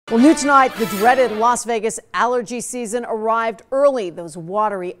Well, new tonight, the dreaded Las Vegas allergy season arrived early. Those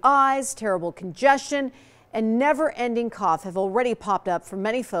watery eyes, terrible congestion, and never-ending cough have already popped up for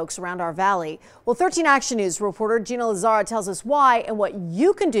many folks around our valley. Well, 13 Action News reporter Gina Lazara tells us why and what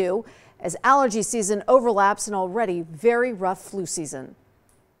you can do as allergy season overlaps an already very rough flu season.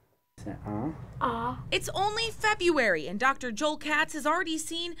 It's only February, and Dr. Joel Katz has already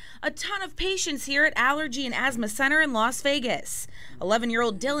seen a ton of patients here at Allergy and Asthma Center in Las Vegas.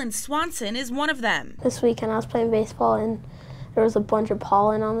 11-year-old Dylan Swanson is one of them. This weekend I was playing baseball and there was a bunch of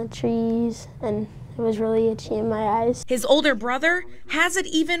pollen on the trees and it was really itchy in my eyes. His older brother has it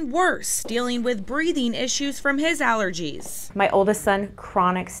even worse, dealing with breathing issues from his allergies. My oldest son,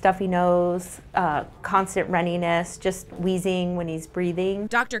 chronic stuffy nose, constant runniness, just wheezing when he's breathing.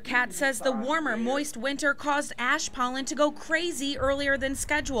 Dr. Katz says the warmer, moist winter caused ash pollen to go crazy earlier than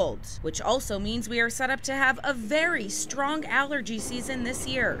scheduled, which also means we are set up to have a very strong allergy season this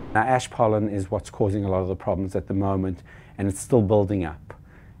year. Now, ash pollen is what's causing a lot of the problems at the moment, and it's still building up.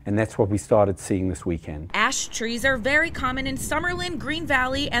 And that's what we started seeing this weekend. Ash trees are very common in Summerlin, Green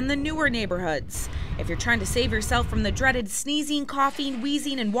Valley, and the newer neighborhoods. If you're trying to save yourself from the dreaded sneezing, coughing,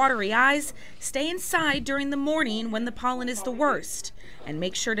 wheezing, and watery eyes, stay inside during the morning when the pollen is the worst. And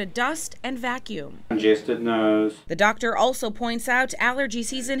make sure to dust and vacuum. Congested nose. The doctor also points out allergy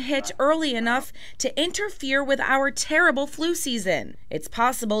season hit early enough to interfere with our terrible flu season. It's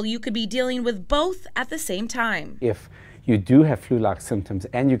possible you could be dealing with both at the same time. If you do have flu-like symptoms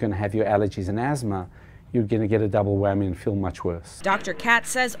and you're going to have your allergies and asthma, you're going to get a double whammy and feel much worse. Dr. Katz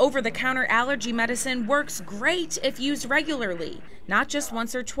says over-the-counter allergy medicine works great if used regularly, not just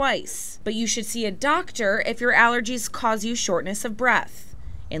once or twice. But you should see a doctor if your allergies cause you shortness of breath.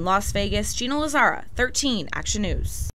 In Las Vegas, Gina Lazara, 13 Action News.